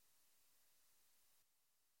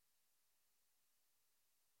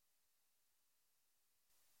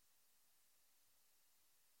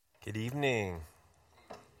Good evening.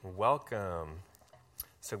 Welcome.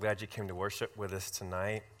 So glad you came to worship with us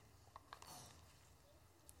tonight.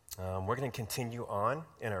 We're going to continue on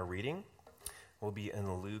in our reading. We'll be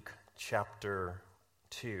in Luke chapter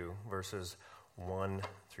 2, verses 1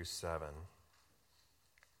 through 7.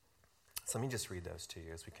 So let me just read those to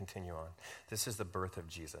you as we continue on. This is the birth of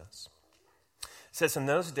Jesus. It says, in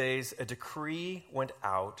those days, a decree went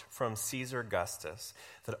out from Caesar Augustus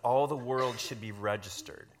that all the world should be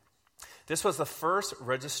registered. This was the first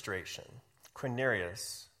registration.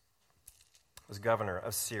 Quirinius was governor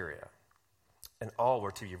of Syria, and all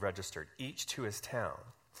were to be registered, each to his town.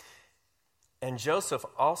 And Joseph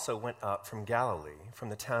also went up from Galilee, from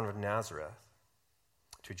the town of Nazareth,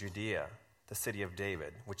 to Judea, the city of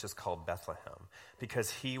David, which is called Bethlehem,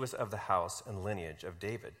 because he was of the house and lineage of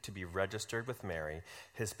David, to be registered with Mary,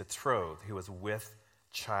 his betrothed, who was with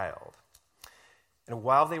child. And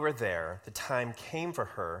while they were there, the time came for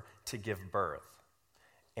her to give birth.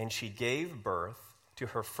 And she gave birth to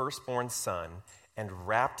her firstborn son and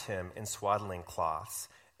wrapped him in swaddling cloths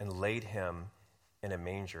and laid him in a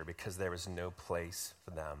manger because there was no place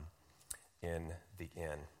for them in the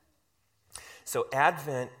inn. So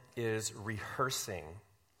Advent is rehearsing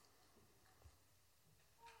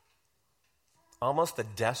almost the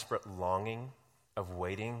desperate longing of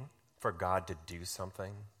waiting for God to do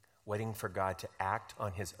something, waiting for God to act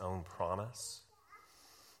on his own promise,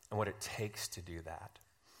 and what it takes to do that.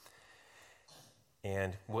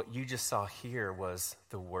 And what you just saw here was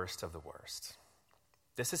the worst of the worst.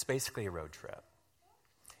 This is basically a road trip.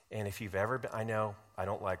 And if you've ever been, I know I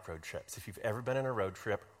don't like road trips. If you've ever been on a road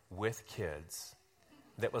trip with kids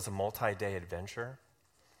that was a multi-day adventure,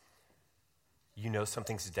 you know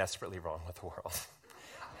something's desperately wrong with the world.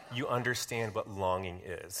 You understand what longing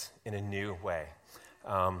is in a new way.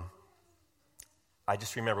 I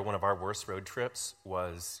just remember one of our worst road trips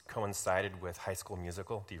coincided with High School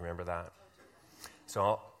Musical. Do you remember that?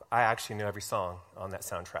 So I actually know every song on that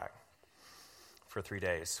soundtrack. For 3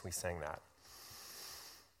 days, we sang that.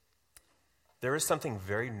 There is something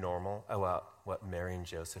very normal about what Mary and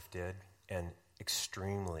Joseph did, and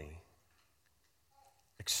extremely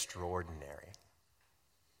extraordinary.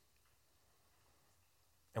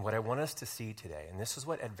 And what I want us to see today, and this is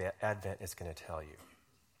what Advent is going to tell you.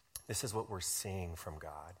 This is what we're seeing from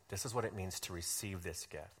God. This is what it means to receive this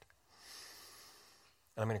gift.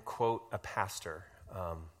 And I'm going to quote a pastor,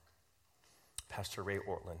 Pastor Ray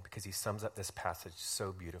Ortlund, because he sums up this passage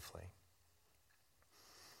so beautifully.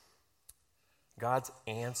 God's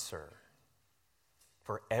answer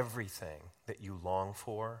for everything that you long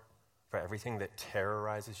for everything that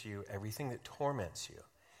terrorizes you, everything that torments you,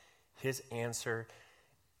 his answer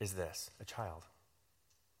is this: a child.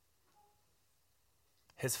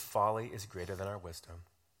 His folly is greater than our wisdom.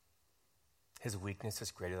 His weakness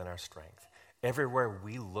is greater than our strength. Everywhere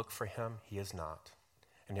we look for him, he is not.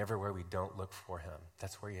 And everywhere we don't look for him,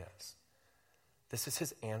 that's where he is. This is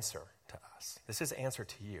his answer to us. This is his answer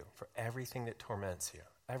to you for everything that torments you,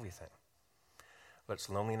 everything. Whether it's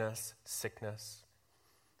loneliness, sickness,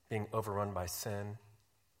 being overrun by sin,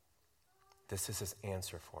 this is his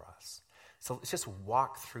answer for us. So let's just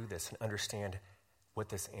walk through this and understand what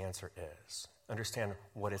this answer is. Understand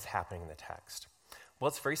what is happening in the text. Well,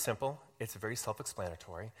 it's very simple. It's very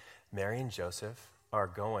self-explanatory. Mary and Joseph are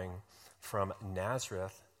going from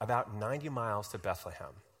Nazareth about 90 miles to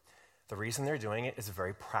Bethlehem. The reason they're doing it is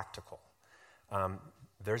very practical.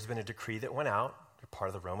 There's been a decree that went out. They're part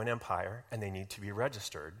of the Roman Empire, and they need to be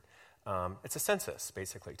registered. It's a census,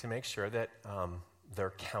 basically, to make sure that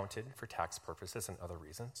they're counted for tax purposes and other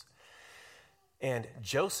reasons. And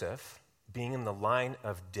Joseph, being in the line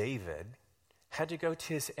of David, had to go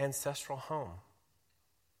to his ancestral home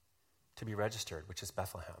to be registered, which is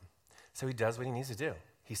Bethlehem. So he does what he needs to do.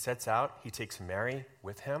 He sets out, he takes Mary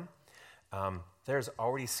with him. There's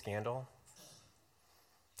already scandal.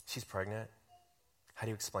 She's pregnant. How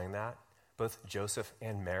do you explain that? Both Joseph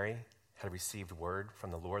and Mary had received word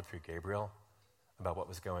from the Lord through Gabriel about what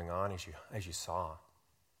was going on, as you saw.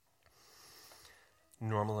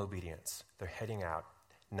 Normal obedience. They're heading out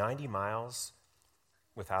 90 miles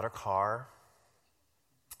without a car,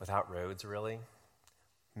 without roads, really,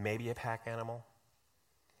 maybe a pack animal,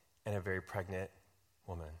 and a very pregnant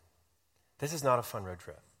woman. This is not a fun road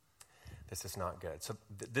trip. This is not good. So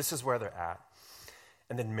this is where they're at.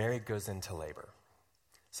 And then Mary goes into labor.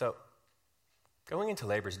 So going into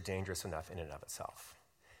labor is dangerous enough in and of itself.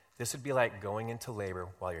 This would be like going into labor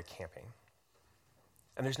while you're camping.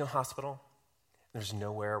 And there's no hospital. There's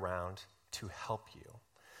nowhere around to help you.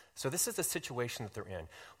 So this is the situation that they're in.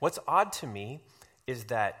 What's odd to me is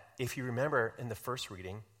that if you remember in the first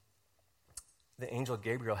reading, the angel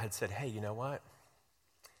Gabriel had said, hey, you know what?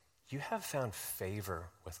 You have found favor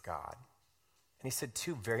with God. And he said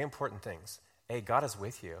two very important things. A, God is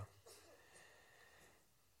with you,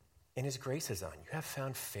 and his grace is on you. You have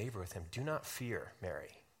found favor with him. Do not fear,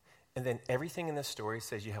 Mary. And then everything in this story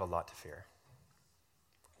says you have a lot to fear.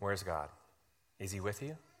 Where's God? Is he with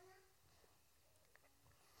you?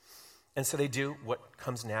 And so they do what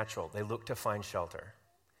comes natural. They look to find shelter.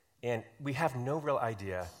 And we have no real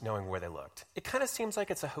idea knowing where they looked. It kind of seems like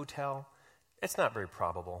it's a hotel. It's not very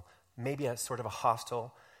probable. Maybe a sort of a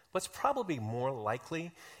hostel. What's probably more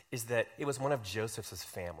likely is that it was one of Joseph's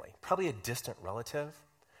family, probably a distant relative.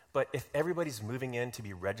 But if everybody's moving in to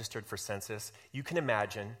be registered for census, you can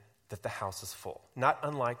imagine that the house is full, not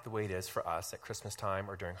unlike the way it is for us at Christmas time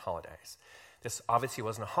or during holidays. This obviously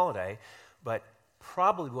wasn't a holiday, but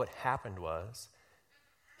probably what happened was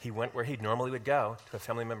he went where he normally would go, to a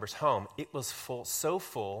family member's home. It was full, so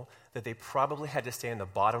full that they probably had to stay on the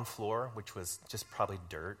bottom floor, which was just probably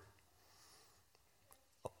dirt.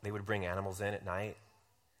 They would bring animals in at night.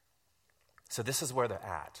 So this is where they're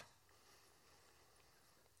at.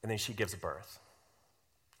 And then she gives birth.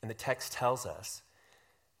 And the text tells us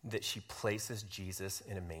that she places Jesus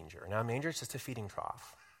in a manger. Now, a manger is just a feeding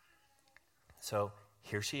trough. So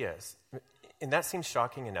here she is. And that seems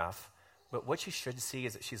shocking enough, but what you should see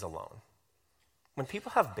is that she's alone. When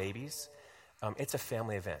people have babies, it's a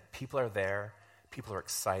family event. People are there. People are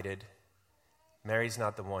excited. Mary's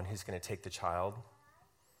not the one who's going to take the child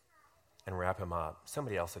and wrap him up.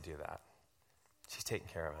 Somebody else will do that. She's taking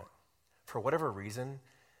care of it. For whatever reason,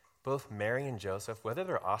 both Mary and Joseph, whether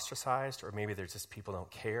they're ostracized or maybe they're just people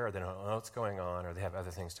don't care or they don't know what's going on or they have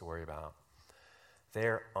other things to worry about,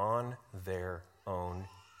 they're on their own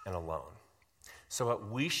and alone. So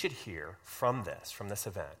what we should hear from this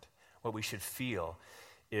event, what we should feel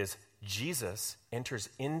is Jesus enters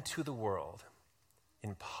into the world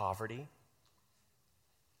in poverty,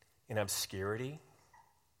 in obscurity,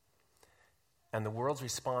 and the world's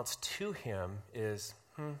response to him is,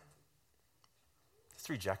 it's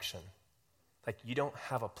rejection. Like, you don't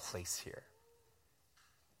have a place here.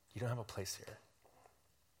 You don't have a place here.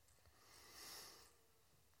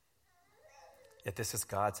 Yet this is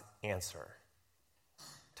God's answer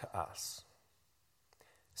to us.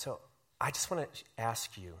 So I just want to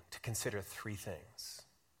ask you to consider three things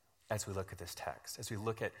as we look at this text, as we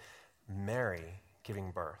look at Mary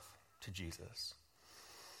giving birth to Jesus.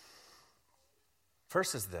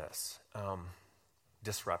 First is this,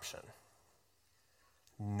 disruption.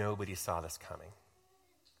 Nobody saw this coming.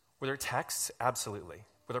 Were there texts? Absolutely.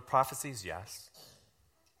 Were there prophecies? Yes.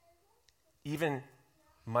 Even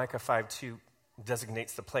Micah 5:2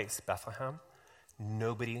 designates the place, Bethlehem.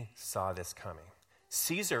 Nobody saw this coming.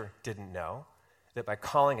 Caesar didn't know that by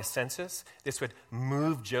calling a census, this would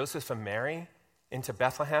move Joseph and Mary into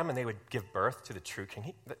Bethlehem and they would give birth to the true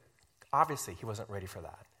king. Obviously, he wasn't ready for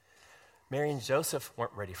that. Mary and Joseph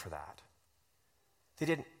weren't ready for that. They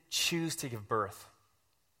didn't choose to give birth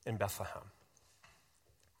in Bethlehem.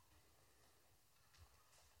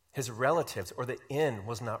 His relatives or the inn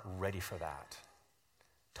was not ready for that.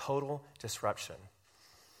 Total disruption.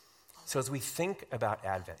 So as we think about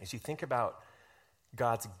Advent, as you think about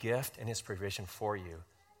God's gift and his provision for you,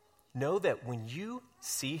 know that when you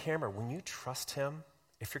see him or when you trust him,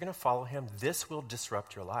 if you're going to follow him, this will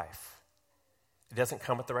disrupt your life. It doesn't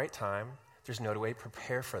come at the right time. There's no way to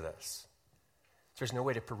prepare for this. There's no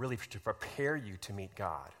way to really prepare you to meet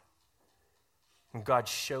God. When God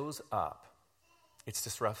shows up, it's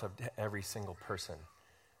disruptive to every single person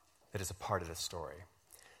that is a part of this story.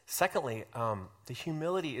 Secondly, the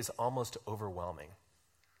humility is almost overwhelming.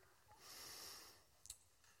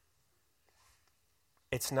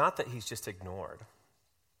 It's not that he's just ignored.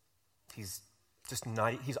 He's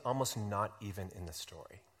almost not even in the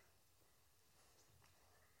story.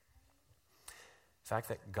 The fact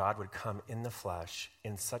that God would come in the flesh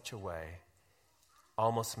in such a way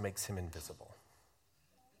almost makes him invisible.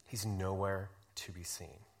 He's nowhere to be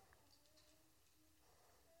seen.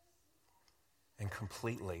 And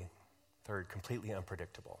completely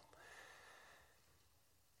unpredictable.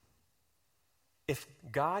 If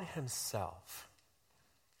God himself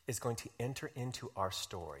is going to enter into our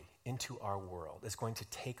story, into our world, is going to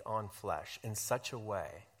take on flesh in such a way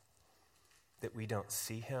that we don't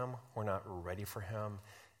see him, we're not ready for him,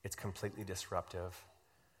 it's completely disruptive.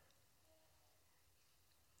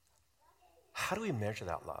 How do we measure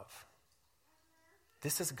that love?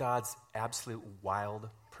 This is God's absolute wild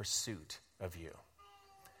pursuit of you.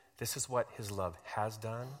 This is what his love has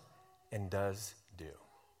done and does do.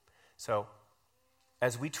 So,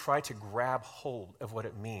 as we try to grab hold of what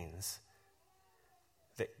it means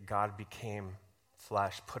that God became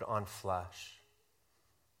flesh, put on flesh,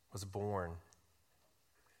 was born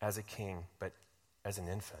as a king, but as an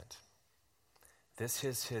infant. This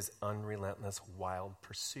is his unrelentless, wild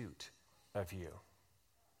pursuit of you.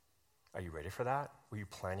 Are you ready for that? Were you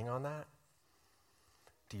planning on that?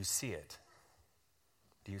 Do you see it?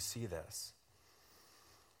 Do you see this?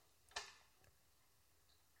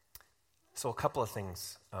 So a couple of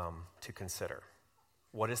things to consider.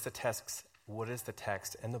 What is the text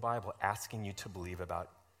in the Bible asking you to believe about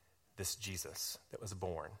this Jesus that was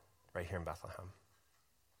born right here in Bethlehem?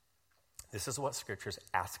 This is what Scripture is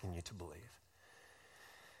asking you to believe.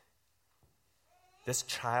 This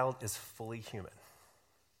child is fully human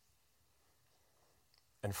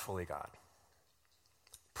and fully God.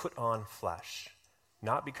 Put on flesh,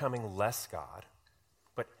 not becoming less God,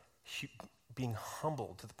 but being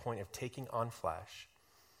humbled to the point of taking on flesh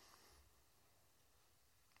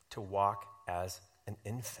to walk as an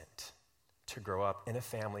infant, to grow up in a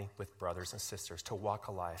family with brothers and sisters, to walk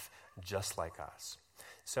a life just like us.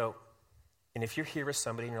 So, and if you're here with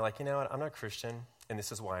somebody and you're like, you know what, I'm not a Christian, and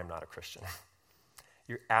this is why I'm not a Christian.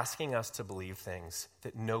 You're asking us to believe things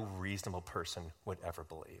that no reasonable person would ever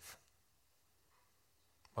believe.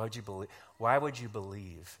 Why would you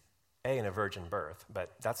believe, in a virgin birth,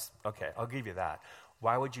 but that's, okay, I'll give you that.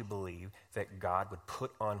 Why would you believe that God would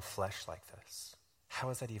put on flesh like this? How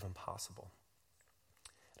is that even possible?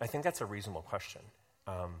 I think that's a reasonable question.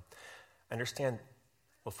 Understand,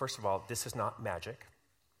 well, first of all, this is not magic,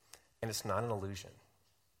 and it's not an illusion.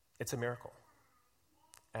 It's a miracle.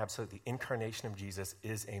 Absolutely. The incarnation of Jesus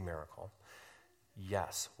is a miracle.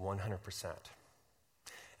 Yes, 100%.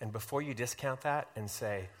 And before you discount that and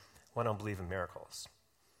say, well, I don't believe in miracles.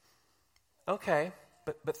 Okay,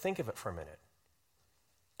 but think of it for a minute.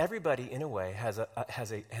 Everybody, in a way, has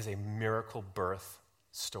a miracle birth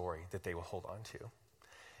story that they will hold on to.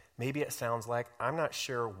 Maybe it sounds like, I'm not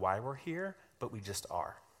sure why we're here, but we just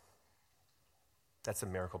are. That's a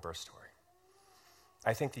miracle birth story.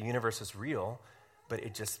 I think the universe is real, but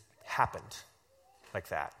it just happened like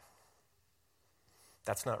that.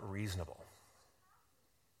 That's not reasonable.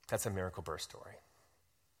 That's a miracle birth story.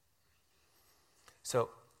 So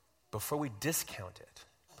before we discount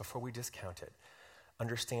it,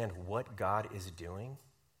 understand what God is doing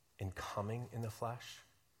in coming in the flesh.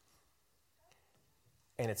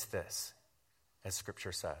 And it's this, as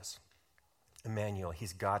Scripture says. Emmanuel,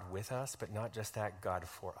 he's God with us, but not just that, God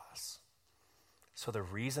for us. So the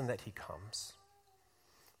reason that he comes,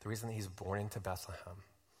 the reason that he's born into Bethlehem,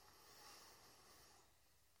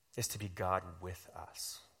 is to be God with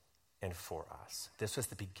us and for us. This was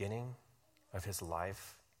the beginning of his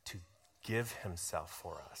life to give himself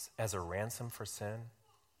for us as a ransom for sin,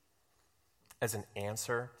 as an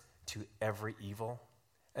answer to every evil,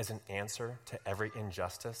 as an answer to every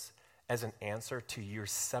injustice, as an answer to your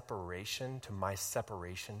separation, to my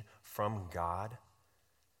separation from God.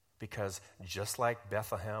 Because just like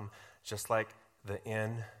Bethlehem, just like the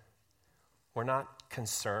inn, we're not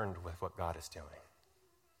concerned with what God is doing.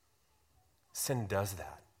 Sin does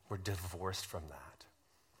that. We're divorced from that.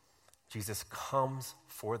 Jesus comes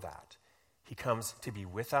for that. He comes to be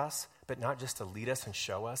with us, but not just to lead us and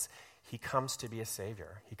show us. He comes to be a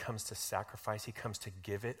Savior. He comes to sacrifice. He comes to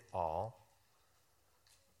give it all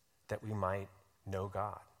that we might know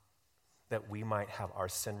God, that we might have our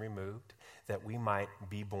sin removed, that we might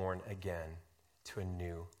be born again to a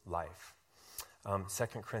new life. 2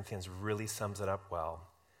 Corinthians really sums it up well.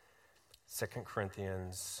 2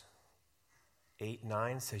 Corinthians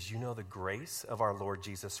 8:9 says, you know the grace of our Lord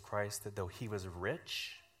Jesus Christ, that though he was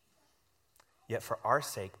rich, yet for our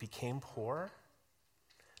sake became poor,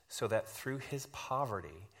 so that through his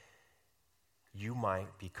poverty you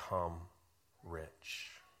might become rich.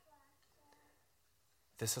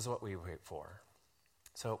 This is what we wait for.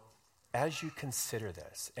 So as you consider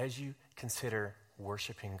this, as you consider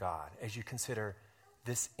worshiping God, as you consider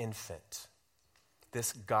this infant,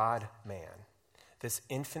 this God-man, this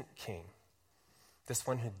infant king, this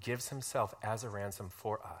one who gives himself as a ransom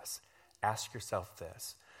for us, ask yourself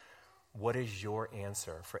this: what is your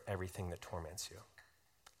answer for everything that torments you?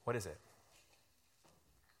 What is it?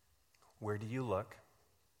 Where do you look?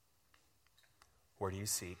 Where do you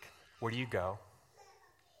seek? Where do you go?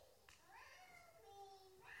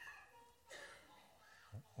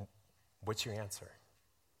 What's your answer?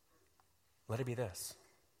 Let it be this.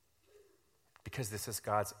 Because this is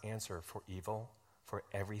God's answer for evil, for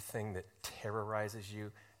everything that terrorizes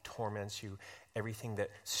you, torments you, everything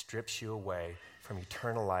that strips you away from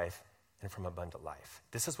eternal life and from abundant life.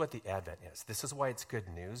 This is what the Advent is. This is why it's good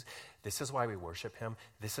news. This is why we worship him.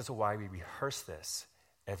 This is why we rehearse this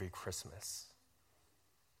every Christmas.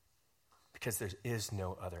 because there is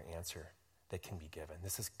no other answer that can be given.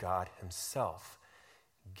 This is God himself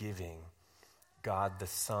giving God the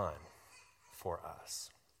Son for us.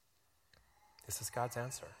 This is God's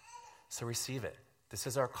answer. So receive it. This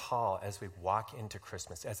is our call as we walk into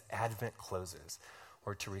Christmas, as Advent closes,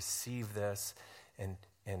 or to receive this and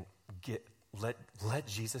let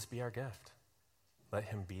Jesus be our gift. Let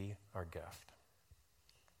him be our gift.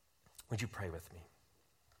 Would you pray with me?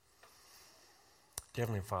 Dear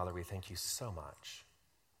Heavenly Father, we thank you so much.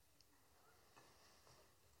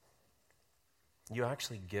 You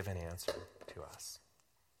actually give an answer to us.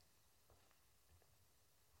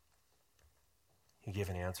 You give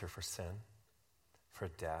an answer for sin, for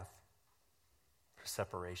death, for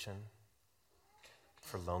separation,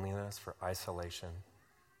 for loneliness, for isolation.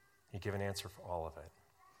 You give an answer for all of it.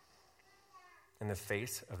 In the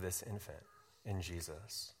face of this infant, in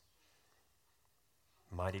Jesus,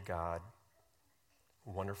 mighty God,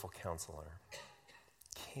 wonderful counselor,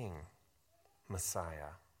 King,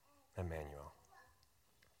 Messiah, Emmanuel.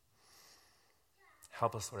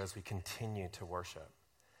 Help us, Lord, as we continue to worship,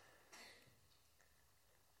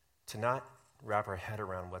 to not wrap our head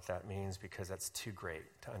around what that means because that's too great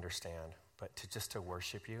to understand, but to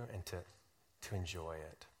worship you and to enjoy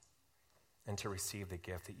it and to receive the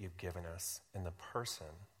gift that you've given us in the person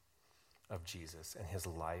of Jesus and his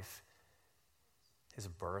life, his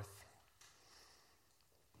birth,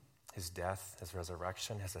 his death, his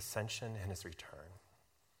resurrection, his ascension, and his return.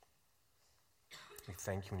 We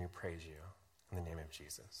thank you and we praise you in the name of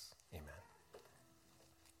Jesus. Amen.